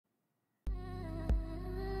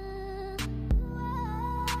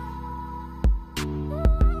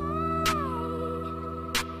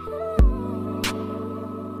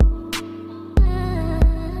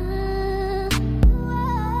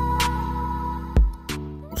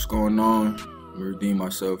going on? I'm gonna redeem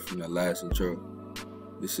myself from that last intro.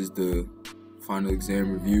 This is the final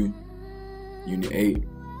exam review, Unit 8.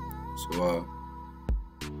 So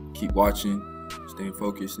keep watching, stay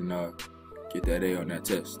focused, and get that A on that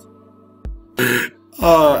test. Hey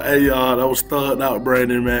y'all, that was thugged out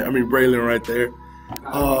Braylon, man. Braylon right there.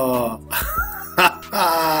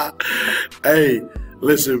 Hey,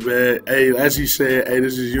 listen, man. Hey, as he said, hey,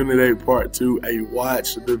 this is Unit 8 Part 2. Hey,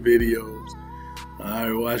 watch the videos.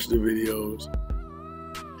 Alright, watch the videos.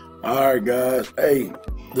 Alright, guys. Hey,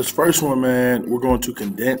 this first one, man, we're going to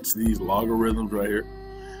condense these logarithms right here.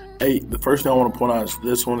 Hey, the first thing I want to point out is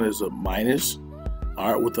this one is a minus.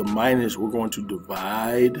 Alright, with the minus, we're going to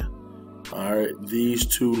divide, alright, these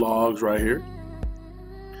two logs right here.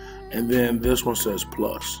 And then this one says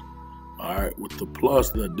plus. Alright, with the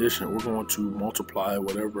plus, the addition, we're going to multiply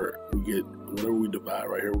whatever we divide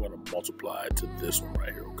right here, we're going to multiply it to this one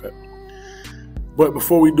right here, okay? But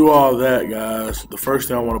before we do all that, guys, the first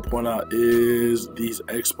thing I want to point out is these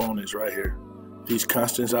exponents right here. These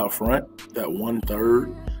constants out front, that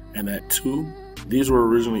 1/3 and that 2, these were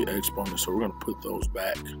originally exponents, so we're going to put those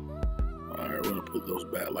back. All right, we're going to put those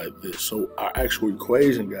back like this. So our actual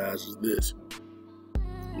equation, guys, is this.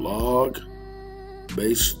 Log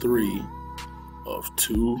base 3 of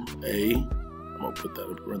 2a, I'm going to put that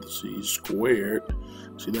in parentheses, squared.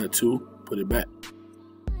 See that 2? Put it back.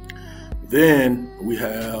 Then we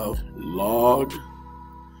have log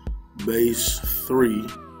base 3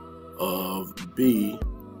 of b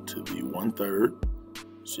to the 1/3.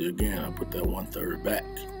 See, again, I put that 1/3 back.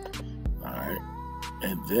 All right.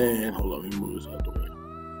 And then, hold on, let me move this out the way.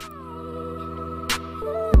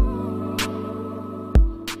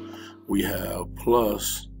 We have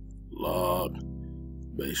plus log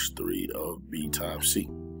base 3 of b times c.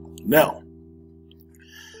 Now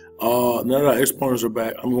that our exponents are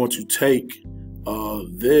back, I'm going to take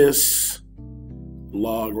this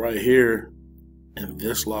log right here and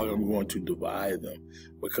this log, I'm going to divide them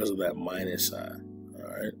because of that minus sign. All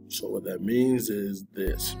right, so what that means is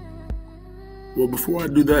this. Well, before I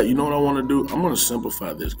do that, you know what I want to do? I'm going to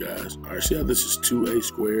simplify this, guys. All right, see how this is 2a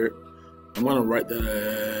squared? I'm going to write that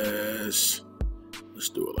as, let's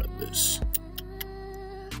do it like this.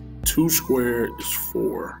 2 squared is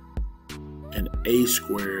 4. And a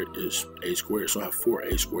squared is a squared, so I have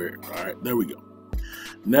 4a squared. All right, there we go.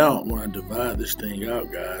 Now, when I divide this thing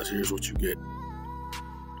out, guys, here's what you get.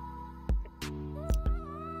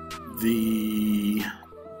 The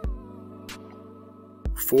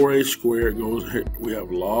 4a squared goes here. We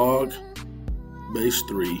have log base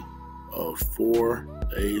 3 of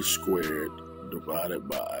 4a squared divided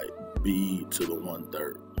by b to the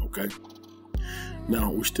 1/3, okay?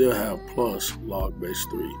 Now, we still have plus log base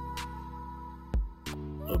 3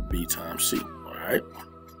 of b times c. All right.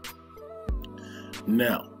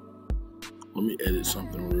 Now, let me edit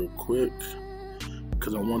something real quick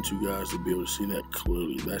because I want you guys to be able to see that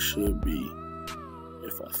clearly. That should be,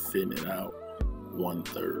 if I thin it out,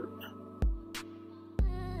 1/3.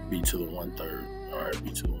 B to the 1/3. All right,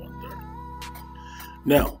 b to the 1/3.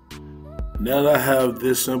 Now that I have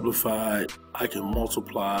this simplified, I can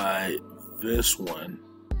multiply this one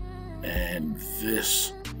and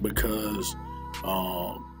this because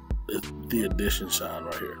the addition sign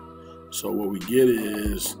right here. So what we get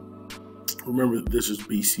is, remember this is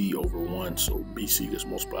BC over 1, so BC gets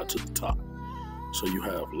multiplied to the top. So you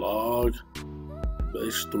have log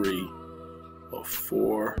base 3 of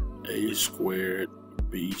 4a squared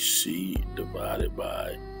BC divided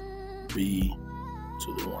by b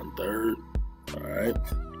to the 1/3. All right.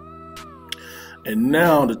 And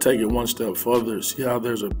now to take it one step further, see how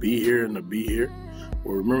there's a b here and a b here?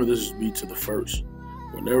 Well, remember this is b to the first.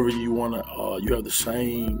 Whenever you want to, you have the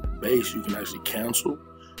same base, you can actually cancel.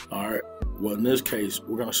 All right. Well, in this case,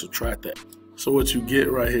 we're going to subtract that. So what you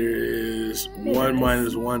get right here is 1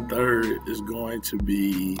 minus 1/3 is going to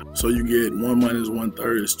be, so you get 1 minus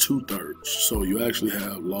 1/3 is 2/3. So you actually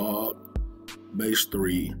have log base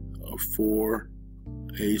 3 of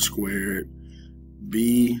 4a squared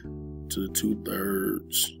b to the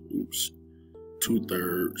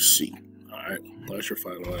 2/3 c. All right, that's your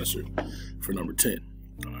final answer for number 10.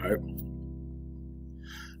 All right.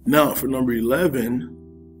 Now for number 11,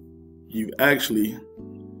 you actually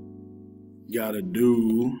got to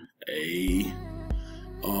do a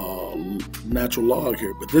natural log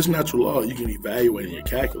here. But this natural log you can evaluate in your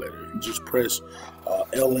calculator. You just press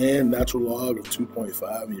ln, natural log of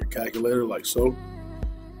 2.5 in your calculator, like so.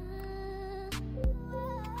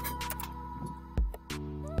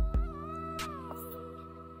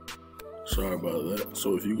 Sorry about that.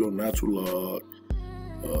 So if you go natural log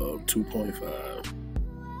of 2.5,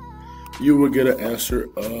 you will get an answer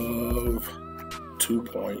of 2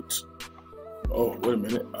 points. Oh, wait a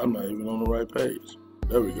minute. I'm not even on the right page.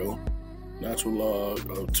 There we go. Natural log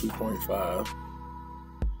of 2.5.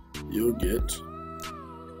 You'll get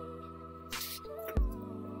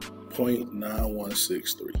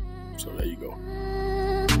 0.9163. So there you go.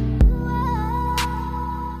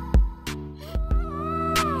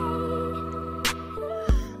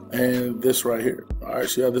 And this right here. All right,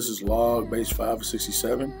 see how this is log base 5 of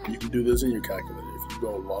 67? You can do this in your calculator. If you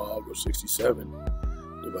go log of 67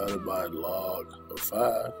 divided by log of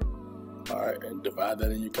 5, all right, and divide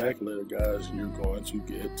that in your calculator, guys, you're going to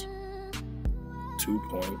get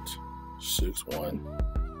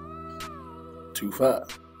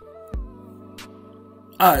 2.6125.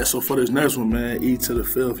 All right, so for this next one, man, e to the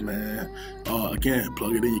 5th, man, again,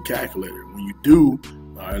 plug it in your calculator. When you do,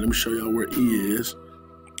 all right, let me show y'all where e is.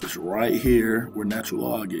 It's right here where natural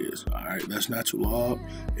log is. All right, that's natural log.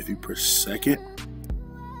 If you press second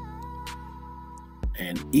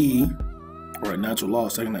and e, right, natural log,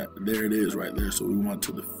 second, there it is right there. So we want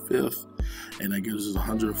to the 5th, and that gives us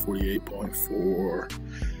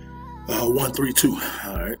 148.4132.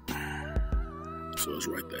 All right, so let's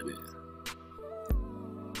write that in.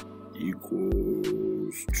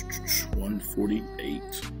 Equals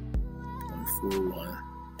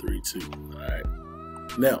 148.4132. All right.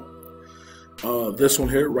 Now, this one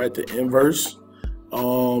here, write the inverse.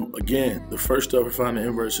 Again, the first step to find the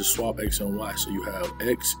inverse is swap x and y. So you have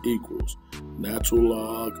x equals natural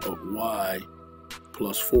log of y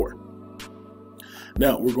plus 4.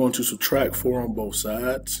 Now, we're going to subtract 4 on both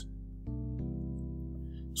sides.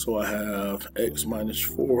 So I have x minus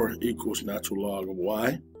 4 equals natural log of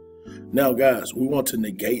y. Now, guys, we want to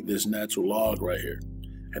negate this natural log right here.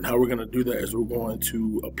 And how we're going to do that is we're going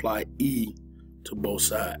to apply e to both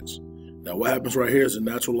sides. Now, what happens right here is the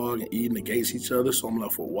natural log and e negates each other, so I'm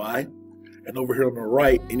left with y. And over here on the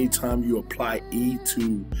right, anytime you apply e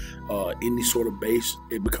to any sort of base,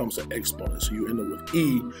 it becomes an exponent. So you end up with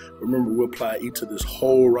e. Remember, we apply e to this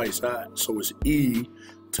whole right side, so it's e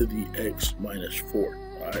to the x minus 4.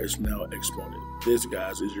 All right, it's now an exponent. This,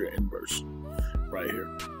 guys, is your inverse right here.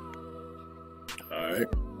 All right.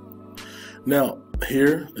 Now,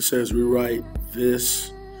 here it says rewrite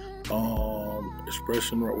this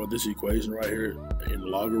expression, or this equation right here in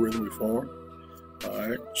logarithmic form. All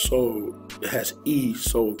right, so it has e,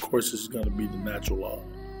 so of course this is going to be the natural log.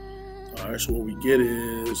 All right, so what we get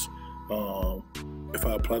is if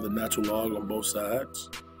I apply the natural log on both sides,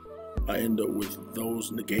 I end up with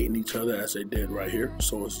those negating each other as they did right here,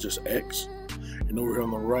 so it's just x. And over here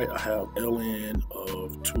on the right, I have ln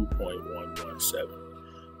of 2.117.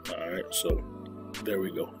 All right, so there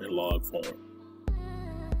we go in log form.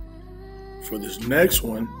 For this next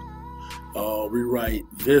one, rewrite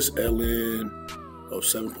this ln of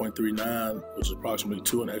 7.39, which is approximately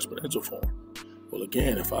 2 in exponential form. Well,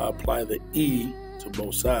 again, if I apply the e to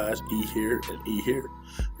both sides, e here and e here,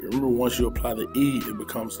 remember once you apply the e, it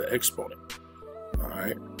becomes the exponent. All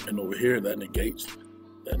right, and over here that negates,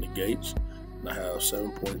 and I have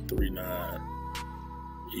 7.39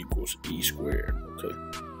 equals e squared. Okay.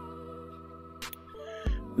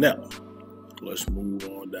 Now, let's move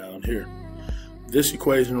on down here. This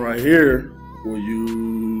equation right here will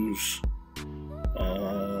use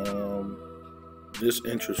this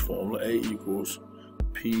interest formula, A equals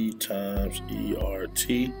P times ERT,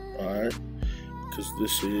 all right, because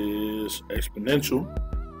this is exponential.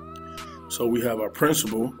 So we have our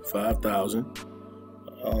principal, 5,000,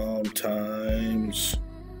 times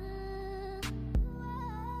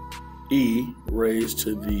E raised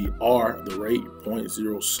to the R, the rate,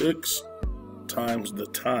 0.06, times the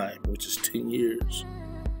time, which is 10 years.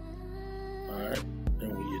 All right,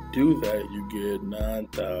 and when you do that, you get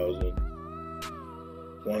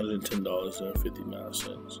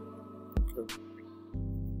 $9,110.59. Okay.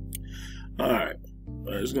 All right,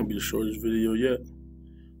 this is gonna be the shortest video yet.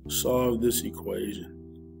 Solve this equation.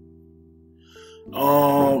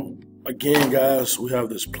 Again, guys, we have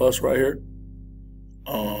this plus right here.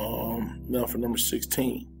 Now for number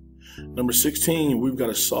 16. Number 16, we've got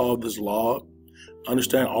to solve this log.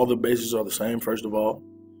 Understand all the bases are the same, first of all.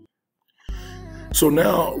 So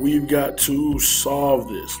now we've got to solve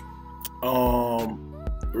this.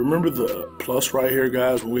 Remember the plus right here,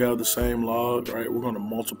 guys, when we have the same log, right? We're going to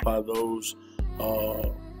multiply those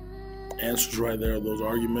answers right there, those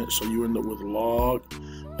arguments. So you end up with log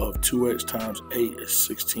of 2x times 8 is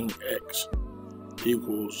 16x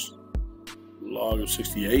equals log of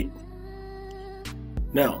 68.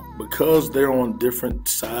 Now, because they're on different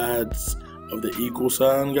sides of the equal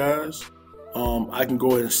sign, guys, I can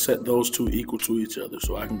go ahead and set those two equal to each other.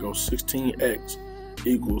 So I can go 16x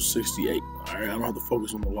equals 68. All right, I don't have to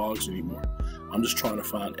focus on the logs anymore. I'm just trying to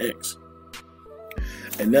find x.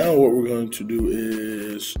 And now what we're going to do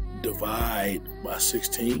is divide by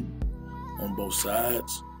 16 on both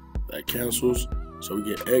sides. That cancels. So we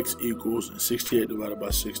get x equals, and 68 divided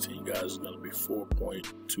by 16, guys, is going to be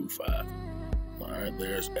 4.25. All right,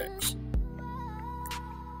 there's x.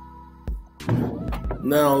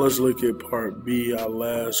 Now let's look at part B, our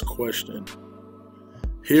last question.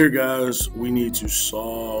 Here, guys, we need to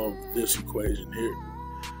solve this equation here.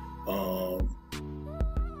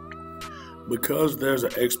 Because there's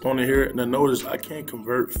an exponent here, now notice I can't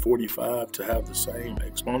convert 45 to have the same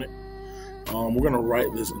exponent. We're going to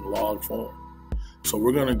write this in log form. So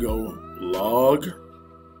we're going to go log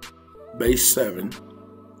base 7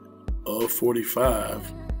 of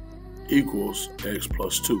 45 equals x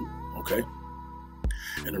plus 2, okay?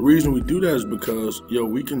 And the reason we do that is because,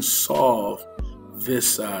 we can solve this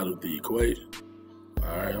side of the equation.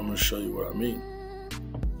 All right, I'm going to show you what I mean.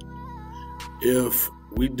 If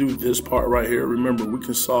we do this part right here, remember, we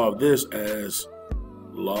can solve this as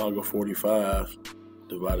log of 45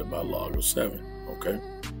 divided by log of 7, okay?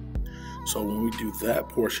 So when we do that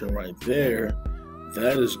portion right there,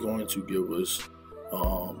 that is going to give us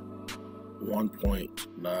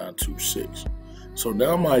 1.926. So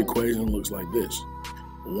now my equation looks like this.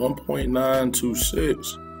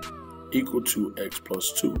 1.926 equal to x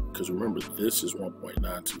plus 2, because remember, this is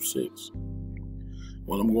 1.926.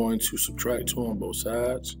 Well, I'm going to subtract 2 on both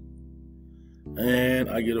sides, and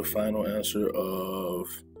I get a final answer of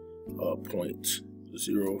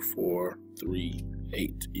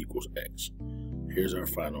 0.0438 equals x. Here's our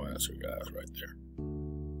final answer, guys, right there.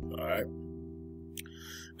 All right.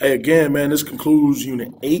 Hey, again, man, this concludes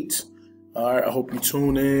Unit 8. All right, I hope you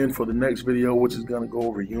tune in for the next video, which is going to go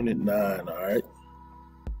over Unit 9, all right?